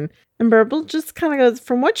season. And Burble just kind of goes,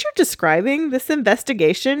 from what you're describing, this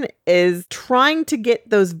investigation is trying to get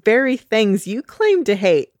those very things you claim to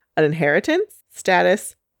hate. An inheritance,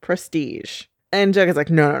 status, prestige. And Jughead's like,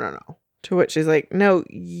 no. To which she's like, no,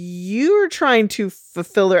 you're trying to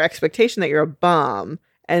fulfill their expectation that you're a bum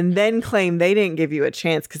and then claim they didn't give you a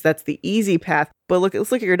chance because that's the easy path. But let's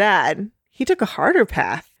look at your dad. He took a harder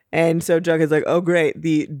path. And so Jughead's like, oh, great,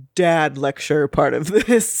 the dad lecture part of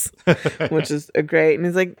this, which is great. And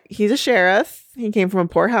he's like, he's a sheriff. He came from a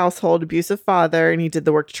poor household, abusive father, and he did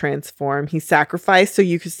the work to transform. He sacrificed so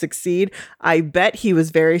you could succeed. I bet he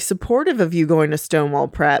was very supportive of you going to Stonewall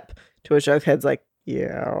Prep. To which Jughead's like,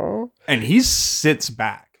 yeah. And he sits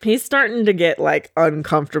back. He's starting to get like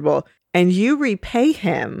uncomfortable. And you repay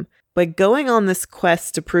him by going on this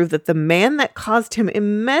quest to prove that the man that caused him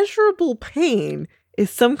immeasurable pain is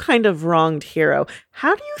some kind of wronged hero.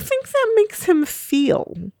 How do you think that makes him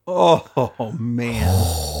feel? Oh,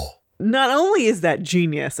 man. Not only is that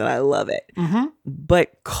genius, and I love it,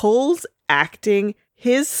 but Cole's acting,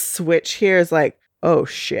 his switch here is like, oh,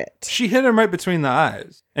 shit. She hit him right between the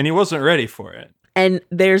eyes, and he wasn't ready for it. And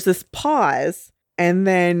there's this pause, and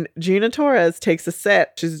then Gina Torres takes a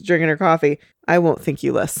sip. She's drinking her coffee. I won't think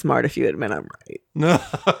you less smart if you admit I'm right. No,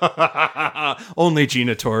 only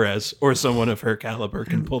Gina Torres or someone of her caliber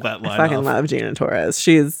can pull that line off. I fucking love Gina Torres.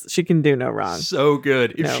 She can do no wrong. So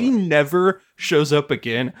good. If she never shows up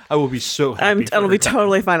again, I will be so happy. It'll be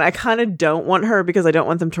totally fine. I kind of don't want her because I don't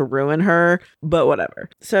want them to ruin her, but whatever.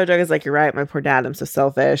 So Jughead's like, you're right, my poor dad, I'm so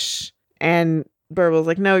selfish. And Burble's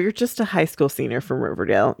like, no, you're just a high school senior from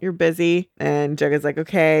Riverdale. You're busy. And Jughead's like,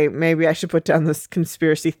 okay, maybe I should put down those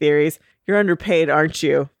conspiracy theories. You're underpaid, aren't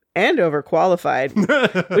you? And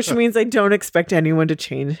overqualified, which means I don't expect anyone to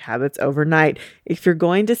change habits overnight. If you're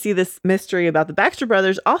going to see this mystery about the Baxter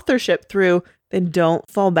Brothers authorship through, then don't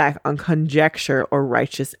fall back on conjecture or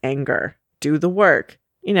righteous anger. Do the work,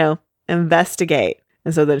 investigate.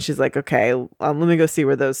 And so then she's like, okay, let me go see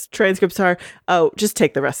where those transcripts are. Oh, just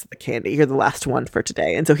take the rest of the candy. You're the last one for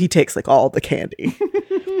today. And so he takes like all the candy.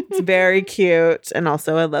 It's very cute. And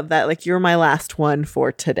also I love that. Like, you're my last one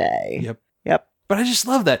for today. Yep. But I just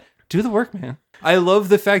love that. Do the work, man. I love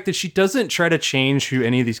the fact that she doesn't try to change who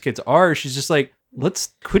any of these kids are. She's just like, let's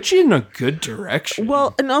put you in a good direction.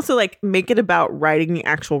 Well, and also like make it about righting the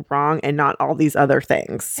actual wrong and not all these other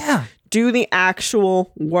things. Yeah. Do the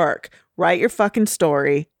actual work. Write your fucking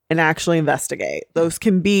story and actually investigate. Those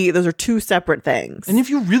are two separate things. And if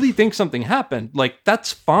you really think something happened, like,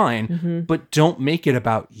 that's fine, but don't make it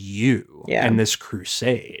about you and this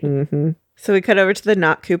crusade. So we cut over to the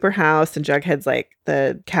Not Cooper house, and Jughead's like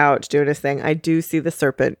the couch doing his thing. I do see the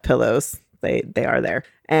serpent pillows. They are there.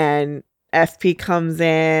 And FP comes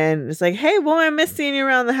in. It's like, hey, boy, I miss seeing you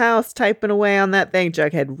around the house typing away on that thing.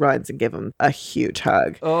 Jughead runs and gives him a huge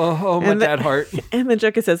hug. Oh, my dad heart. And then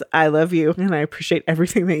Jughead says, I love you, and I appreciate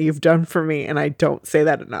everything that you've done for me, and I don't say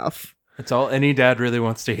that enough. That's all any dad really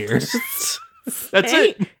wants to hear. That's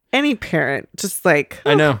it. Any parent, just like,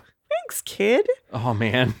 I know. Thanks, kid. Oh,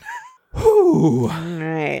 man. Whew. All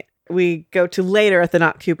right. We go to later at the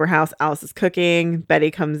Not Cooper house. Alice is cooking.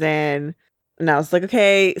 Betty comes in. And Alice is like,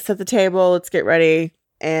 okay, set the table. Let's get ready.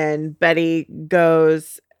 And Betty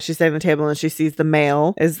goes, she's setting the table and she sees the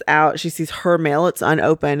mail is out. She sees her mail. It's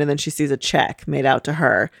unopened. And then she sees a check made out to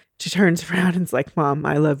her. She turns around and is like, Mom,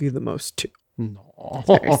 I love you the most too. No.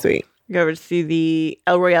 It's very sweet. We go over to see the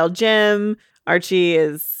El Royale gym. Archie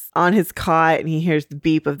is on his cot and he hears the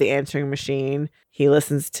beep of the answering machine. He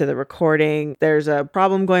listens to the recording. There's a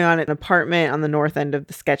problem going on at an apartment on the north end of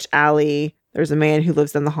the sketch alley. There's a man who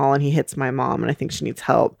lives in the hall and he hits my mom and I think she needs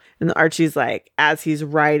help. And Archie's like, as he's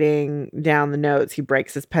writing down the notes, he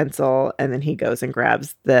breaks his pencil and then he goes and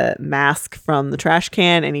grabs the mask from the trash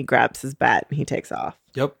can and he grabs his bat and he takes off.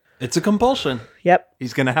 Yep. It's a compulsion. Yep.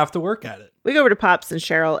 He's going to have to work at it. We go over to Pops and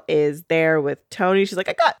Cheryl is there with Tony. She's like,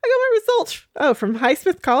 I got my results. Oh, from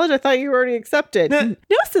Highsmith College? I thought you were already accepted. No,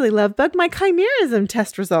 silly love bug, my chimerism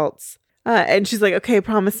test results. And she's like, okay,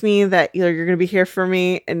 promise me that you're going to be here for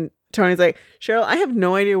me. And Tony's like, Cheryl, I have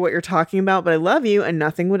no idea what you're talking about, but I love you and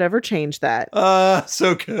nothing would ever change that.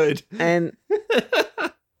 So good.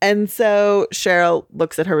 And so Cheryl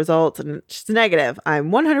looks at her results and she's negative. I'm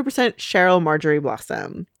 100% Cheryl Marjorie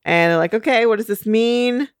Blossom. And they're like, okay, what does this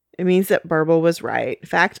mean? It means that Burble was right. In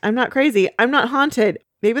fact, I'm not crazy. I'm not haunted.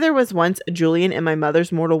 Maybe there was once a Julian in my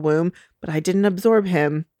mother's mortal womb, but I didn't absorb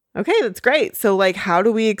him. Okay, that's great. So, like, how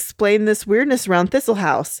do we explain this weirdness around Thistle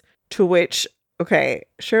House? To which, okay,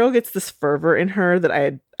 Cheryl gets this fervor in her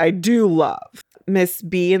that I do love. Miss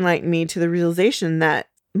B enlightened me to the realization that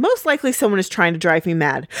most likely someone is trying to drive me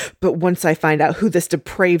mad. But once I find out who this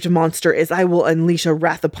depraved monster is, I will unleash a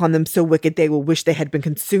wrath upon them so wicked they will wish they had been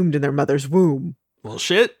consumed in their mother's womb. Well,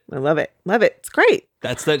 shit. I love it. Love it. It's great.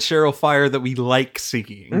 That's that Cheryl fire that we like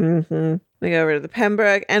seeing. Mm-hmm. We go over to the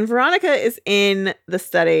Pembroke, and Veronica is in the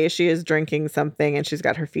study. She is drinking something, and she's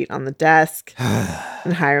got her feet on the desk.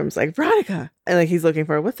 And Hiram's like, Veronica. And like he's looking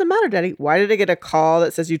for her. What's the matter, Daddy? Why did I get a call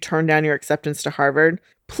that says you turned down your acceptance to Harvard?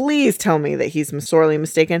 Please tell me that he's sorely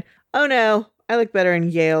mistaken. Oh, no. I look better in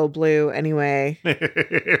Yale blue anyway.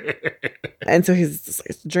 And so he's just like,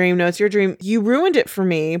 it's a dream. No, it's your dream. You ruined it for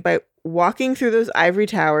me by walking through those ivory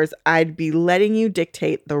towers. I'd be letting you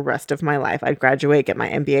dictate the rest of my life. I'd graduate, get my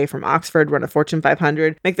MBA from Oxford, run a Fortune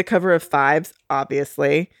 500, make the cover of Fives,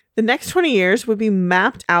 obviously. The next 20 years would be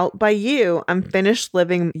mapped out by you. I'm finished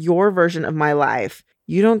living your version of my life.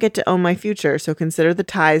 You don't get to own my future, so consider the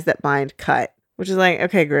ties that bind cut. Which is like,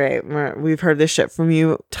 okay, great. We've heard this shit from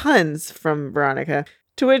you tons from Veronica.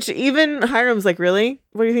 To which even Hiram's like, really?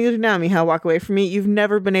 What do you think you'll do now, Mihal? Walk away from me? You've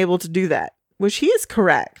never been able to do that. Which he is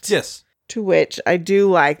correct. Yes. To which I do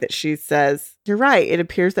like that she says, you're right. It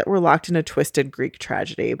appears that we're locked in a twisted Greek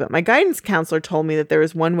tragedy. But my guidance counselor told me that there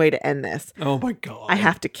is one way to end this. Oh my God. I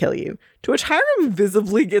have to kill you. To which Hiram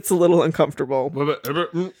visibly gets a little uncomfortable.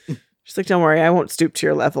 She's like, don't worry. I won't stoop to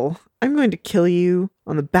your level. I'm going to kill you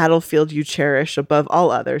on the battlefield you cherish above all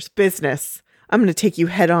others. Business. I'm going to take you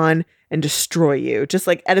head on and destroy you, just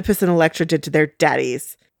like Oedipus and Electra did to their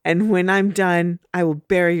daddies. And when I'm done, I will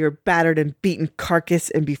bury your battered and beaten carcass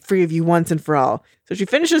and be free of you once and for all. So she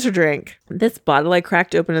finishes her drink. This bottle I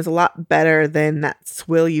cracked open is a lot better than that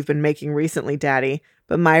swill you've been making recently, Daddy,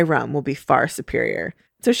 but my rum will be far superior.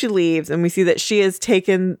 So she leaves, and we see that she has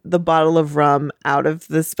taken the bottle of rum out of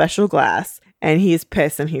the special glass, and he's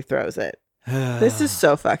pissed and he throws it. This is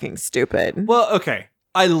so fucking stupid. Well, okay.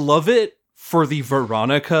 I love it for the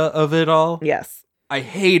Veronica of it all. Yes. I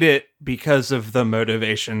hate it because of the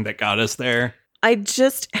motivation that got us there. I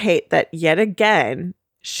just hate that yet again,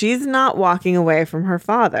 she's not walking away from her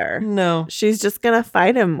father. No. She's just going to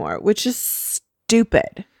fight him more, which is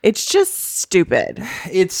stupid. It's just stupid.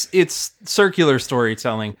 It's circular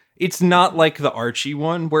storytelling. It's not like the Archie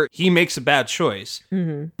one where he makes a bad choice.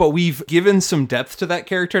 Mm-hmm. But we've given some depth to that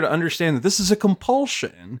character to understand that this is a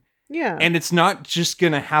compulsion. Yeah. And it's not just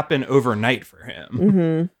going to happen overnight for him.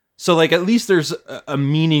 Mm-hmm. So, like, at least there's a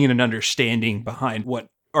meaning and an understanding behind what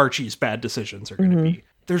Archie's bad decisions are going to be.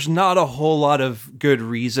 There's not a whole lot of good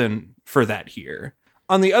reason for that here.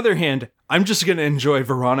 On the other hand, I'm just going to enjoy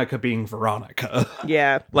Veronica being Veronica.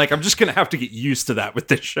 Yeah. Like, I'm just going to have to get used to that with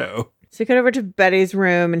this show. So you get over to Betty's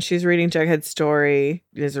room and she's reading Jughead's story.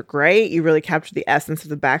 These are great. You really captured the essence of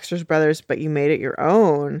the Baxter's brothers, but you made it your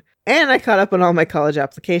own. And I caught up on all my college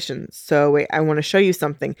applications. So wait, I want to show you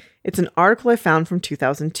something. It's an article I found from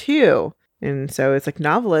 2002. And so it's like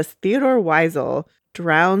novelist Theodore Weisel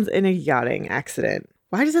drowns in a yachting accident.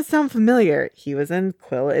 Why does that sound familiar? He was in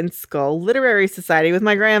Quill and Skull Literary Society with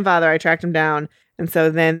my grandfather. I tracked him down. And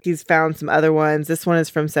so then he's found some other ones. This one is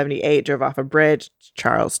from 1978, drove off a bridge.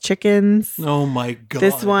 Charles Chickens. Oh my God.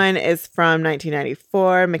 This one is from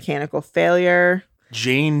 1994, mechanical failure.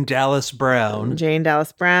 Jane Dallas Brown. Jane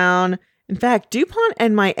Dallas Brown. In fact, DuPont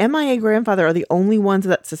and my MIA grandfather are the only ones of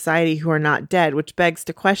that society who are not dead, which begs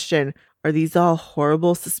to question, are these all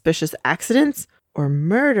horrible, suspicious accidents or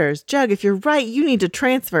murders? Jug, if you're right, you need to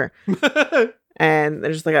transfer. And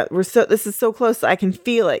they're just like, this is so close. I can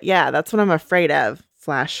feel it. Yeah, that's what I'm afraid of.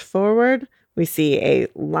 Flash forward. We see a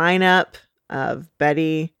lineup of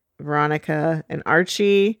Betty, Veronica, and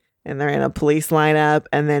Archie, and they're in a police lineup.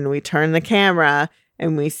 And then we turn the camera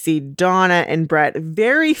and we see Donna and Brett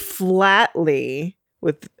very flatly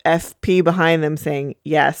with FP behind them saying,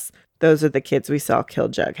 yes, those are the kids we saw kill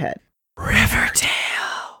Jughead. Riverdale.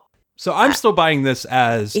 So I'm still buying this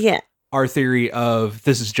as our theory of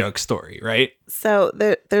this is Jug's story, right? So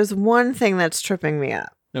there's one thing that's tripping me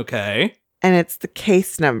up. Okay. And it's the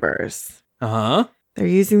case numbers. Uh-huh. They're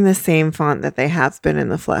using the same font that they have been in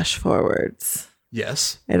the flash forwards.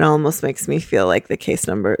 Yes. It almost makes me feel like the case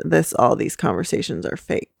number, all these conversations are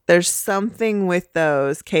fake. There's something with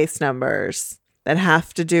those case numbers that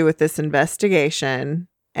have to do with this investigation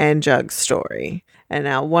and Jug's story. And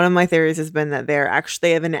now one of my theories has been that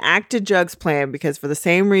they have enacted Jug's plan because for the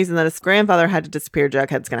same reason that his grandfather had to disappear,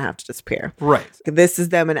 Jughead's going to have to disappear. Right. This is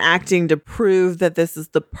them enacting to prove that this is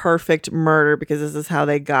the perfect murder because this is how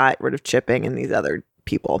they got rid of Chipping and these other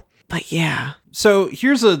people. But yeah. So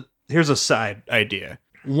here's a side idea.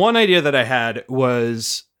 One idea that I had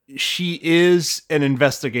was she is an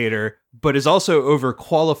investigator, but is also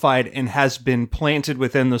overqualified and has been planted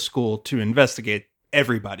within the school to investigate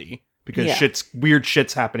everybody because weird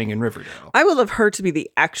shit's happening in Riverdale. I would love her to be the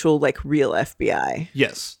actual, like, real FBI.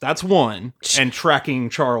 Yes, that's one. And tracking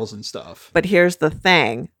Charles and stuff. But here's the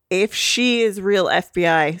thing. If she is real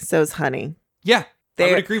FBI, so's Honey. Yeah, I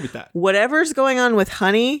would agree with that. Whatever's going on with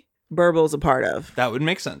Honey, Burble's a part of. That would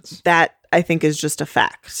make sense. That, I think, is just a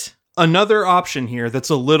fact. Another option here that's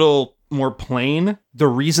a little more plain, the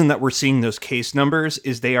reason that we're seeing those case numbers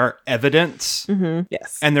is they are evidence. Mm-hmm.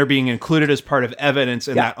 Yes. And they're being included as part of evidence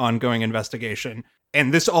in that ongoing investigation.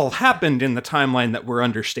 And this all happened in the timeline that we're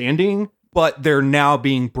understanding, but they're now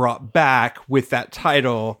being brought back with that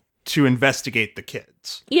title to investigate the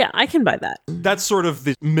kids. Yeah, I can buy that. That's sort of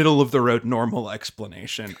the middle of the road normal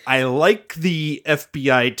explanation. I like the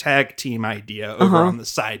FBI tag team idea over on the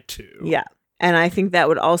side too. Yeah. And I think that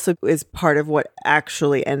would also is part of what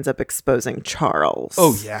actually ends up exposing Charles.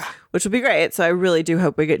 Oh, yeah. Which would be great. So I really do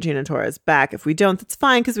hope we get Gina Torres back. If we don't, that's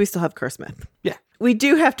fine because we still have Kerr Smith. Yeah. We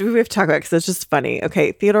have to talk about it because it's just funny.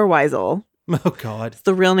 Okay, Theodore Weisel. Oh, God. It's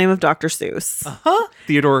the real name of Dr. Seuss. Uh-huh.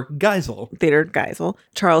 Theodore Geisel.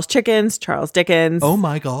 Charles Chickens, Charles Dickens. Oh,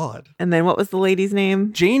 my God. And then what was the lady's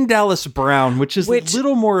name? Jane Dallas Brown, which is a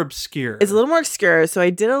little more obscure. It's a little more obscure. So I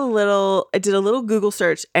did a little Google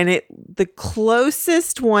search, and the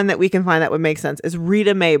closest one that we can find that would make sense is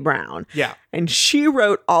Rita Mae Brown. Yeah. And she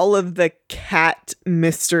wrote all of the cat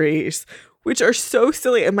mysteries, which are so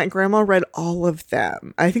silly. And my grandma read all of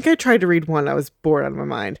them. I think I tried to read one. I was bored out of my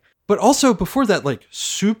mind. But also before that, like,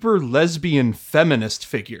 super lesbian feminist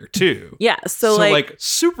figure, too. Yeah, so like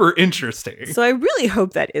super interesting. So I really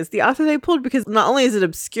hope that is the author they pulled, because not only is it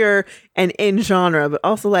obscure and in genre, but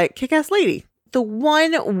also, like, kick-ass lady. The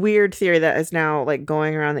one weird theory that is now, like,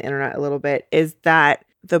 going around the internet a little bit is that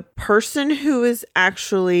the person who is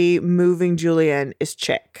actually moving Julian is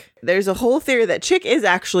Chick. There's a whole theory that Chick is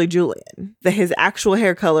actually Julian. That his actual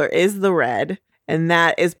hair color is the red, and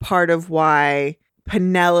that is part of why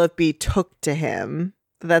Penelope took to him.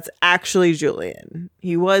 That's actually Julian.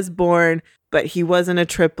 He was born, but he wasn't a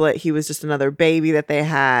triplet. He was just another baby that they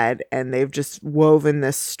had, and they've just woven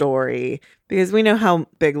this story because we know how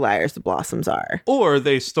big liars the Blossoms are. Or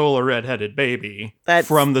they stole a redheaded baby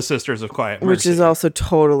from the Sisters of Quiet Mercy. Which is also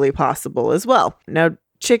totally possible as well. Now,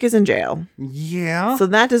 Chick is in jail. Yeah. So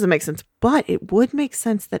that doesn't make sense. But it would make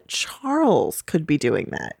sense that Charles could be doing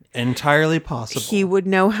that. Entirely possible. He would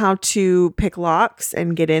know how to pick locks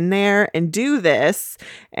and get in there and do this.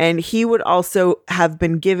 And he would also have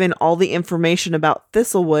been given all the information about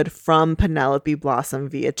Thistlewood from Penelope Blossom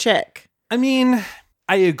via Chick. I mean,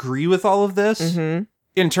 I agree with all of this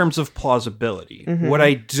in terms of plausibility. What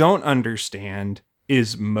I don't understand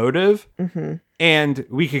is motive. And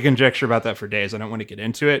we could conjecture about that for days. I don't want to get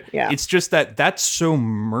into it. Yeah. It's just that that's so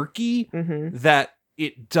murky that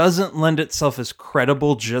it doesn't lend itself as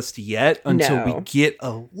credible just yet until we get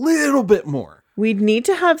a little bit more. We'd need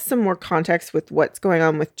to have some more context with what's going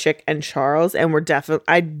on with Chick and Charles. And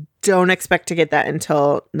I don't expect to get that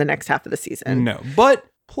until the next half of the season. No, but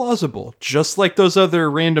plausible. Just like those other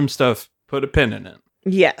random stuff, put a pin in it.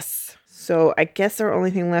 Yes. So I guess our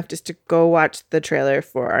only thing left is to go watch the trailer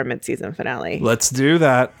for our mid-season finale. Let's do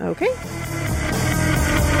that. Okay.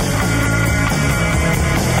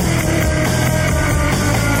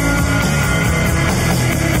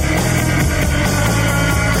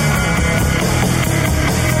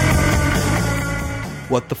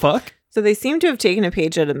 What the fuck? So they seem to have taken a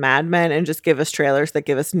page out of Mad Men and just give us trailers that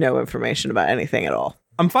give us no information about anything at all.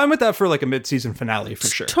 I'm fine with that for like a mid-season finale for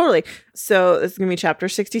sure. Totally. So this is going to be chapter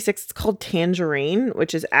 66. It's called Tangerine,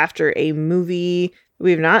 which is after a movie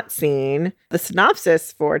we've not seen. The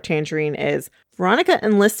synopsis for Tangerine is: Veronica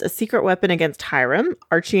enlists a secret weapon against Hiram.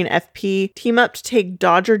 Archie and FP team up to take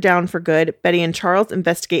Dodger down for good. Betty and Charles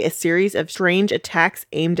investigate a series of strange attacks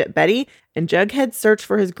aimed at Betty, and Jughead's search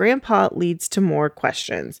for his grandpa leads to more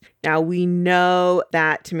questions. Now, we know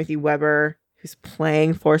that Timothy Weber, who's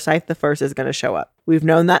playing Forsyth the First, is going to show up. We've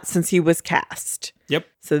known that since he was cast. Yep.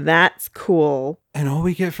 So that's cool. And all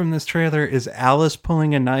we get from this trailer is Alice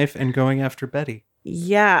pulling a knife and going after Betty.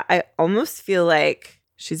 Yeah, I almost feel like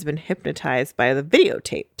she's been hypnotized by the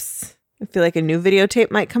videotapes. I feel like a new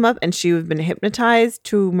videotape might come up and she would have been hypnotized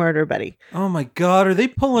to murder Betty. Oh my God, are they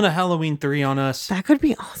pulling a Halloween 3 on us? That could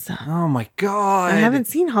be awesome. Oh my God. I haven't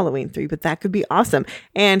seen Halloween 3, but that could be awesome.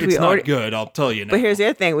 And it's not good, I'll tell you now. But here's the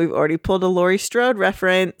other thing. We've already pulled a Laurie Strode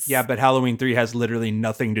reference. Yeah, but Halloween 3 has literally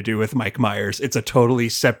nothing to do with Mike Myers. It's a totally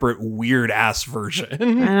separate, weird-ass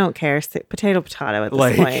version. I don't care. Potato at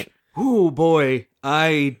this point. Oh boy,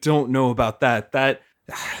 I don't know about that. That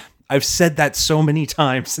I've said that so many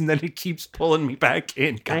times, and then it keeps pulling me back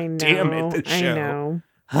in. God damn it, this show.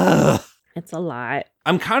 I know. It's a lot.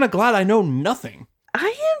 I'm kind of glad I know nothing. I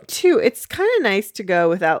am too. It's kind of nice to go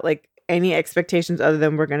without like any expectations other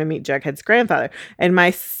than we're going to meet Jughead's grandfather. And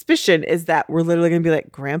my suspicion is that we're literally going to be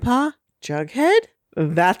like, Grandpa? Jughead?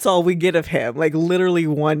 That's all we get of him. Like literally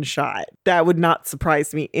one shot. That would not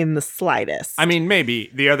surprise me in the slightest. I mean, maybe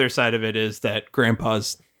the other side of it is that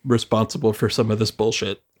Grandpa's responsible for some of this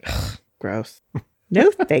bullshit. Gross. No,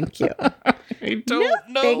 thank you. I don't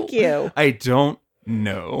know. Thank you. I don't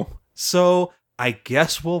know. So I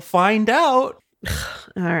guess we'll find out.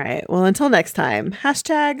 All right. Well, until next time,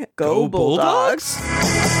 hashtag Go Bulldogs.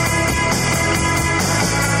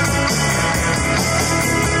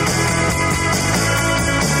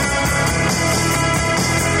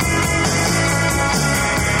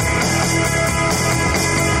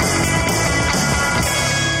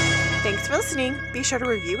 Thanks for listening. Be sure to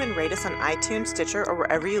review and rate us on iTunes, Stitcher, or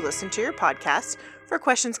wherever you listen to your podcast. For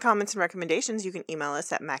questions, comments, and recommendations, you can email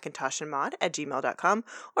us at macintoshandmod@gmail.com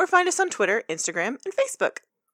or find us on Twitter, Instagram, and Facebook.